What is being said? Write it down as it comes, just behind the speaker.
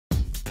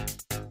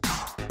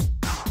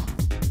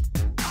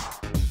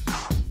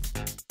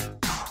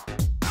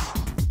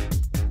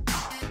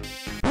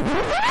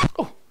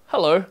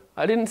Hello,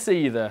 I didn't see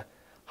you there.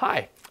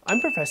 Hi, I'm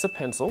Professor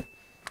Pencil,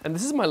 and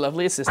this is my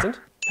lovely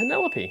assistant,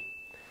 Penelope.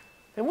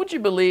 And would you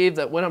believe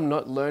that when I'm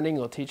not learning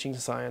or teaching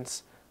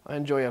science, I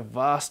enjoy a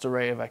vast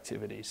array of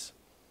activities?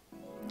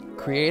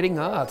 Creating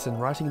art and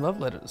writing love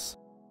letters.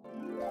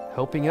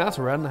 Helping out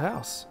around the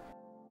house.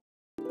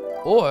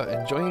 Or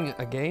enjoying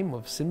a game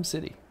of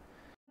SimCity.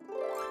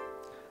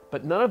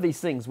 But none of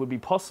these things would be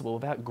possible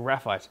without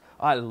graphite.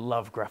 I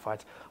love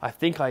graphite. I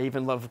think I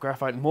even love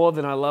graphite more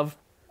than I love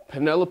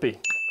Penelope.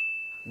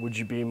 Would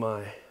you be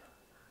my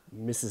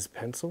Mrs.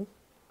 Pencil?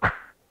 But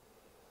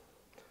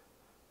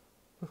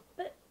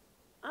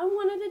I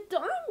wanted a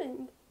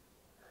diamond.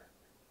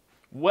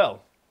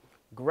 Well,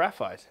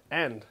 graphite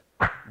and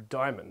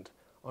diamond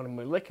on a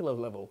molecular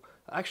level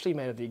are actually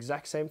made of the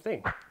exact same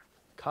thing,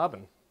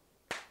 carbon.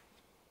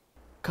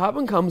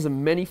 Carbon comes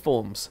in many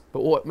forms,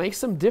 but what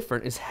makes them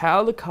different is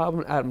how the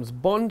carbon atoms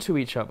bond to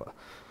each other.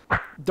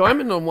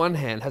 Diamond on one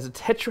hand has a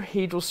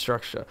tetrahedral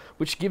structure,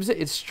 which gives it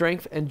its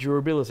strength and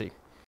durability.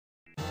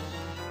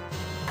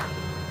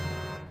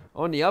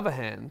 On the other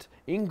hand,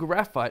 in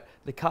graphite,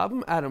 the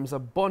carbon atoms are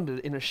bonded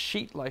in a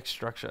sheet-like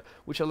structure,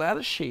 which allow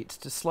the sheets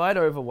to slide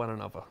over one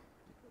another,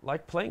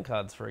 like playing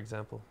cards, for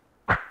example.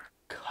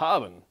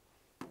 Carbon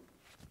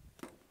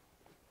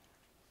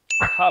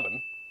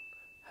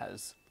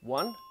has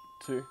 1,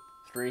 2,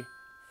 3,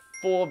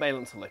 4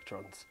 valence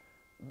electrons.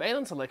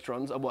 Valence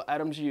electrons are what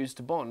atoms use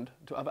to bond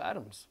to other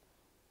atoms.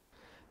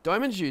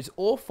 Diamonds use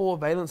all 4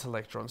 valence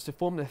electrons to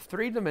form their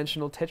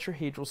three-dimensional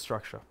tetrahedral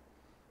structure.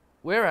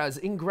 Whereas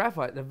in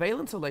graphite, the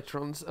valence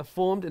electrons are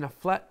formed in a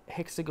flat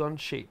hexagon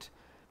sheet.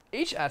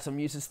 Each atom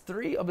uses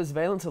 3 of its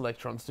valence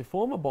electrons to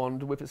form a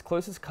bond with its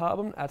closest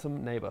carbon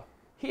atom neighbor.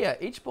 Here,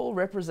 each ball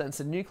represents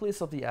the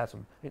nucleus of the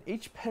atom, and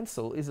each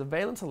pencil is a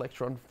valence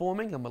electron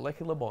forming a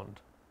molecular bond.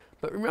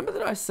 But remember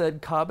that I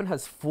said carbon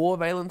has 4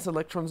 valence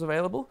electrons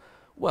available?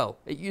 Well,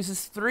 it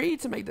uses 3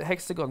 to make the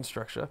hexagon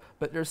structure,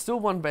 but there's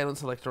still 1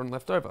 valence electron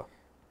left over.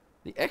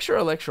 The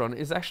extra electron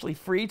is actually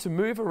free to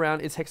move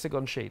around its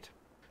hexagon sheet.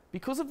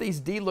 Because of these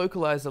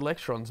delocalized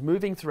electrons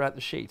moving throughout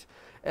the sheet,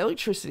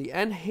 electricity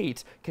and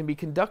heat can be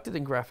conducted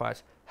in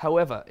graphite.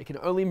 However, it can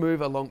only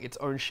move along its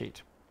own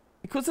sheet.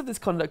 Because of this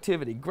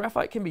conductivity,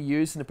 graphite can be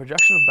used in the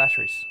production of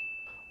batteries.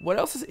 What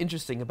else is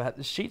interesting about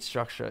the sheet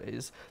structure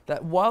is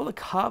that while the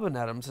carbon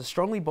atoms are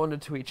strongly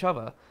bonded to each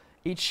other,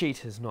 each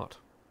sheet is not.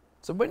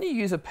 So when you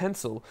use a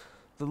pencil,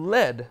 the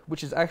lead,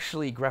 which is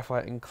actually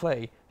graphite and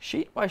clay,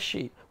 sheet by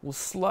sheet will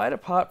slide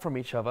apart from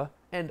each other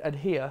and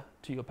adhere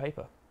to your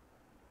paper.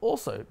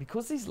 Also,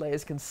 because these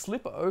layers can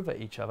slip over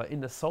each other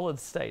in the solid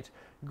state,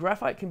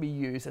 graphite can be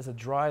used as a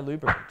dry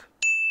lubricant.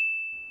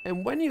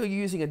 And when you're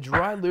using a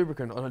dry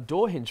lubricant on a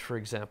door hinge, for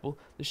example,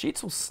 the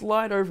sheets will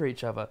slide over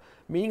each other,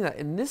 meaning that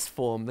in this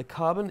form, the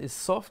carbon is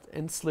soft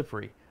and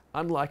slippery,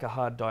 unlike a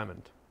hard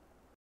diamond.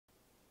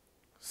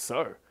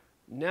 So,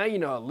 now you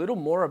know a little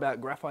more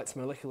about graphite's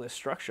molecular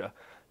structure.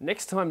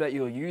 Next time that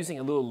you're using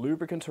a little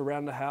lubricant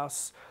around the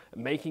house,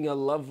 making a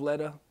love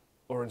letter,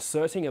 or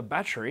inserting a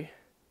battery,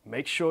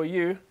 make sure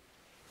you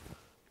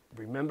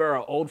remember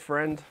our old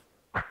friend,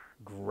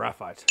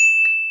 graphite.